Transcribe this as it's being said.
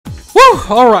Whew,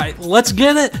 alright, let's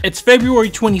get it. It's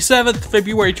February 27th,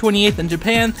 February 28th in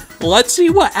Japan. Let's see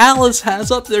what Atlus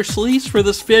has up their sleeves for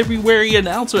this February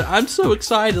announcement. I'm so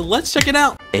excited. Let's check it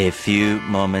out. A few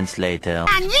moments later.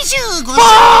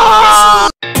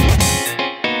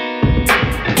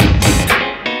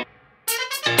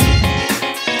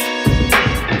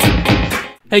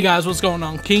 Hey guys, what's going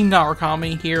on? King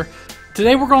Narukami here.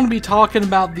 Today we're going to be talking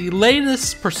about the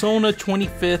latest Persona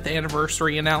 25th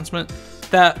anniversary announcement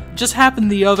that just happened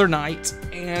the other night,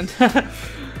 and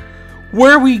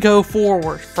where we go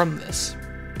forward from this.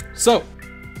 So,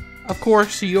 of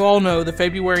course, you all know the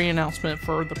February announcement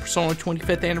for the Persona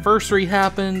 25th anniversary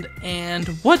happened, and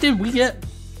what did we get?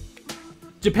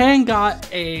 Japan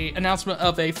got an announcement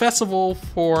of a festival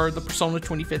for the Persona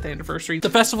 25th anniversary. The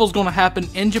festival is going to happen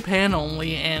in Japan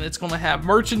only, and it's going to have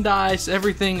merchandise,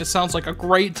 everything. It sounds like a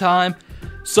great time.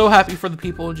 So happy for the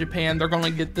people in Japan. They're going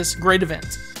to get this great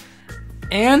event.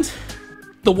 And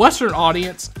the Western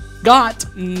audience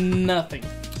got nothing.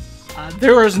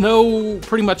 There is no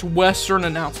pretty much Western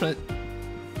announcement.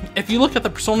 If you look at the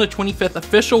Persona 25th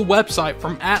official website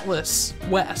from Atlus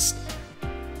West,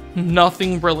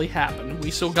 nothing really happened.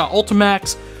 We still got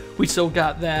Ultimax, we still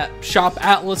got that Shop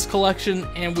Atlus collection,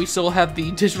 and we still have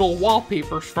the digital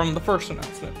wallpapers from the first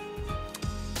announcement.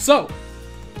 So,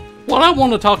 what I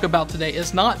want to talk about today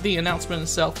is not the announcement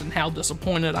itself and how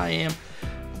disappointed I am.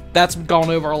 That's gone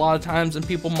over a lot of times, and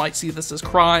people might see this as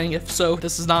crying. If so,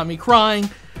 this is not me crying.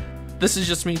 This is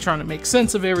just me trying to make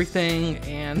sense of everything,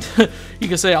 and you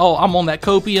can say, oh, I'm on that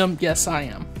copium. Yes, I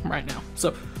am right now.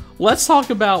 So, let's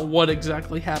talk about what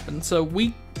exactly happened. So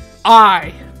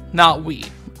I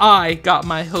got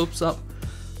my hopes up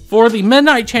for the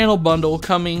Midnight Channel bundle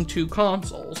coming to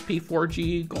consoles.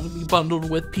 P4G going to be bundled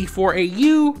with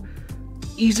P4AU.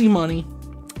 Easy money.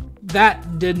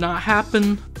 That did not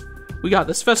happen. We got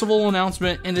this festival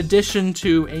announcement in addition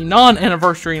to a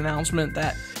non-anniversary announcement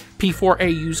that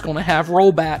P4AU is going to have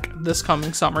rollback this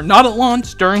coming summer. Not at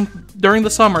launch, during the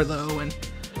summer though, and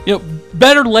you know,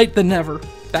 better late than never.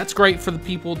 That's great for the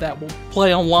people that will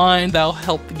play online. That'll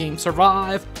help the game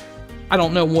survive. I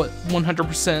don't know what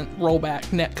 100% rollback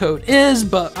netcode is,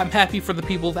 but I'm happy for the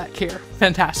people that care.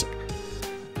 Fantastic.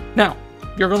 Now,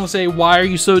 you're going to say, why are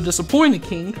you so disappointed,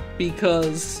 King?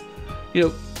 Because, you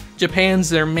know, Japan's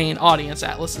their main audience,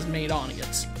 Atlus's main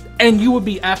audience. And you would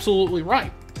be absolutely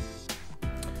right.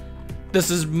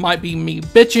 This might be me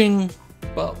bitching,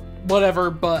 but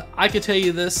whatever, but I could tell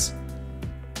you this.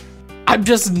 I'm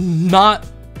just not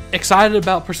excited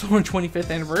about Persona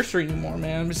 25th anniversary anymore,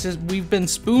 man. It's just, we've been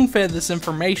spoon-fed this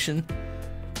information.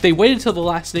 They waited till the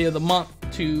last day of the month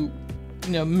to, you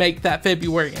know, make that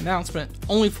February announcement,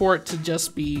 only for it to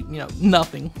just be, you know,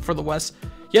 nothing for the West.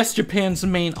 Yes, Japan's the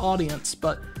main audience,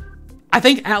 but I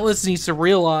think Atlus needs to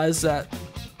realize that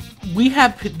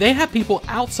they have people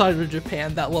outside of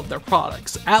Japan that love their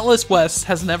products. Atlus West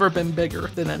has never been bigger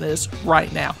than it is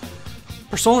right now.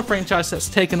 Persona franchise has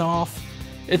taken off.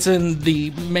 It's in the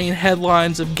main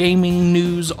headlines of gaming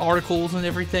news articles and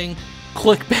everything.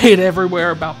 Clickbait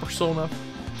everywhere about Persona.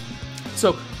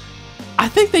 So, I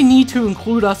think they need to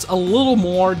include us a little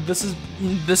more. This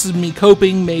is me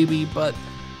coping, maybe, but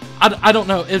I don't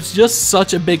know. It's just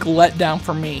such a big letdown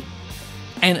for me.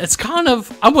 And it's kind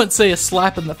of, I wouldn't say a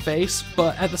slap in the face,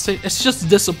 but at the same, it's just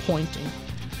disappointing.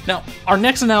 Now, our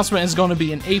next announcement is going to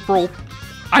be in April.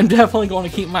 I'm definitely going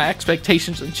to keep my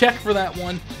expectations in check for that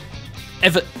one.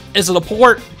 Is it a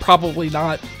port? Probably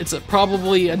not. It's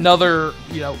probably another,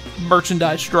 you know,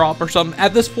 merchandise drop or something.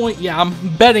 At this point, yeah,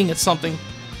 I'm betting it's something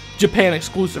Japan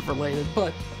exclusive related.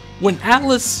 But when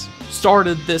Atlus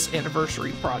started this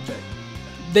anniversary project,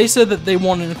 they said that they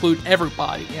want to include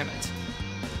everybody in it,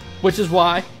 which is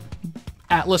why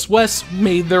Atlus West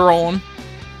made their own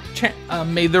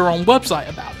website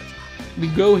about it. We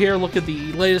go here, look at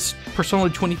the latest Persona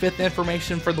 25th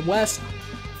information for the West.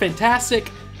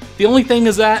 Fantastic. The only thing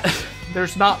is that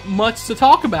there's not much to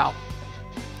talk about.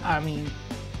 I mean,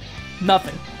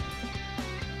 nothing.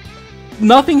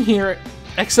 Nothing here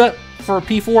except for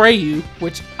P4AU,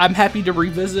 which I'm happy to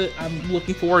revisit. I'm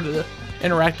looking forward to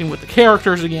interacting with the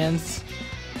characters again.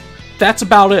 That's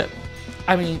about it.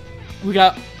 I mean, we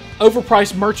got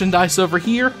overpriced merchandise over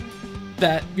here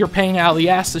that you're paying out of the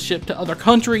ass to ship to other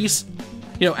countries.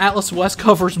 You know, Atlus West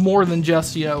covers more than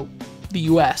just, you know, the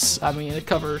US. I mean, it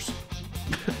covers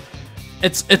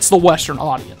it's the Western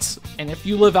audience. And if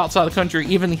you live outside the country,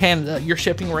 even in Canada, your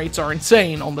shipping rates are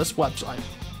insane on this website.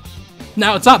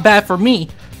 Now, it's not bad for me,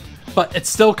 but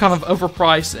it's still kind of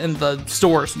overpriced, and the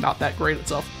store's not that great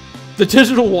itself. The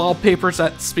digital wallpapers,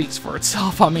 that speaks for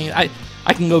itself. I mean, I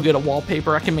can go get a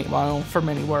wallpaper. I can make my own from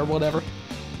anywhere, whatever.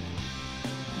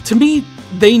 to me,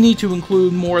 they need to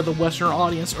include more of the Western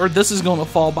audience, or this is going to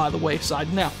fall by the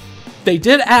wayside. Now, they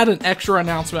did add an extra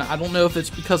announcement. I don't know if it's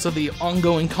because of the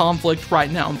ongoing conflict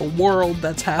right now in the world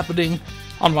that's happening.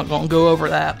 I'm not going to go over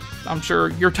that. I'm sure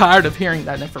you're tired of hearing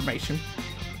that information.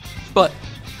 But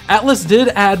Atlus did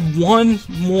add one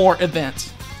more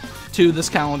event to this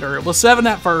calendar. It was 7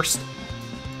 at first.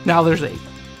 Now there's 8.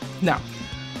 Now,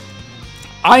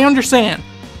 I understand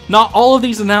not all of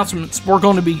these announcements were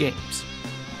going to be games.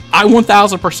 I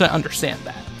 1000% understand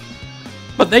that.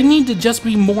 But they need to just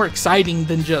be more exciting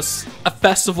than just a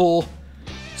festival,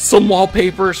 some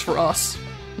wallpapers for us,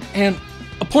 and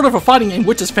a port of a fighting game,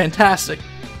 which is fantastic.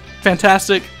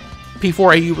 Fantastic.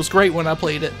 P4AU was great when I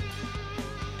played it.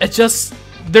 It just,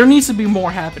 there needs to be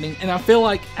more happening, and I feel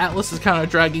like Atlus is kind of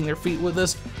dragging their feet with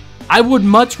this. I would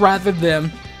much rather them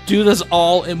do this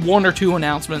all in 1 or 2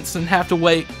 announcements than have to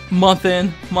wait month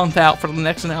in, month out for the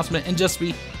next announcement and just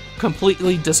be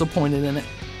completely disappointed in it.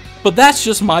 But that's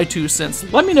just my 2 cents.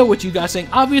 Let me know what you guys think.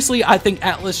 Obviously, I think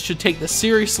Atlus should take this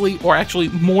seriously, or actually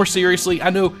more seriously. I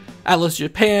know Atlus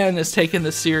Japan is taking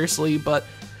this seriously, but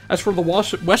as for the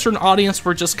Western audience,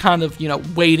 we're just kind of,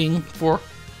 waiting for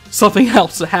something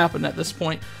else to happen at this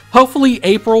point. Hopefully,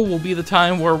 April will be the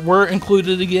time where we're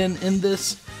included again in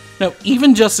this. Now,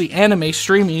 even just the anime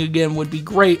streaming again would be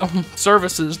great on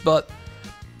services, but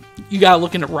you gotta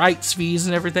look into rights fees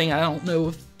and everything. I don't know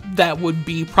if that would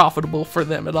be profitable for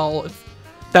them at all, if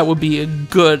that would be a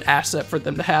good asset for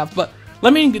them to have. But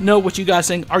let me know what you guys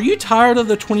think. Are you tired of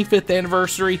the 25th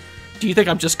anniversary? Do you think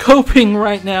I'm just coping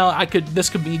right now? This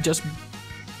could be just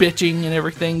bitching and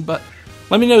everything, but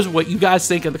let me know what you guys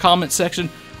think in the comments section.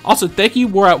 Also, thank you.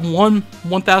 We're at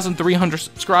 1,300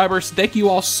 subscribers. Thank you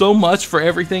all so much for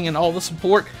everything and all the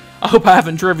support. I hope I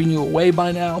haven't driven you away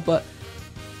by now, but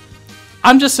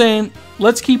I'm just saying,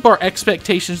 let's keep our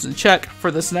expectations in check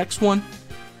for this next one.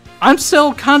 I'm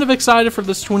still kind of excited for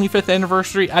this 25th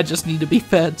anniversary. I just need to be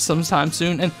fed sometime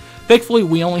soon, and thankfully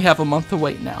we only have a month to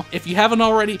wait now. If you haven't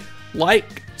already,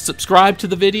 like, subscribe to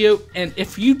the video, and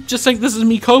if you just think this is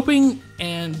me coping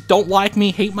and don't like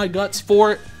me, hate my guts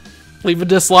for it, leave a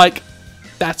dislike.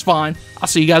 That's fine. I'll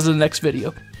see you guys in the next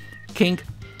video. King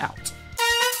out.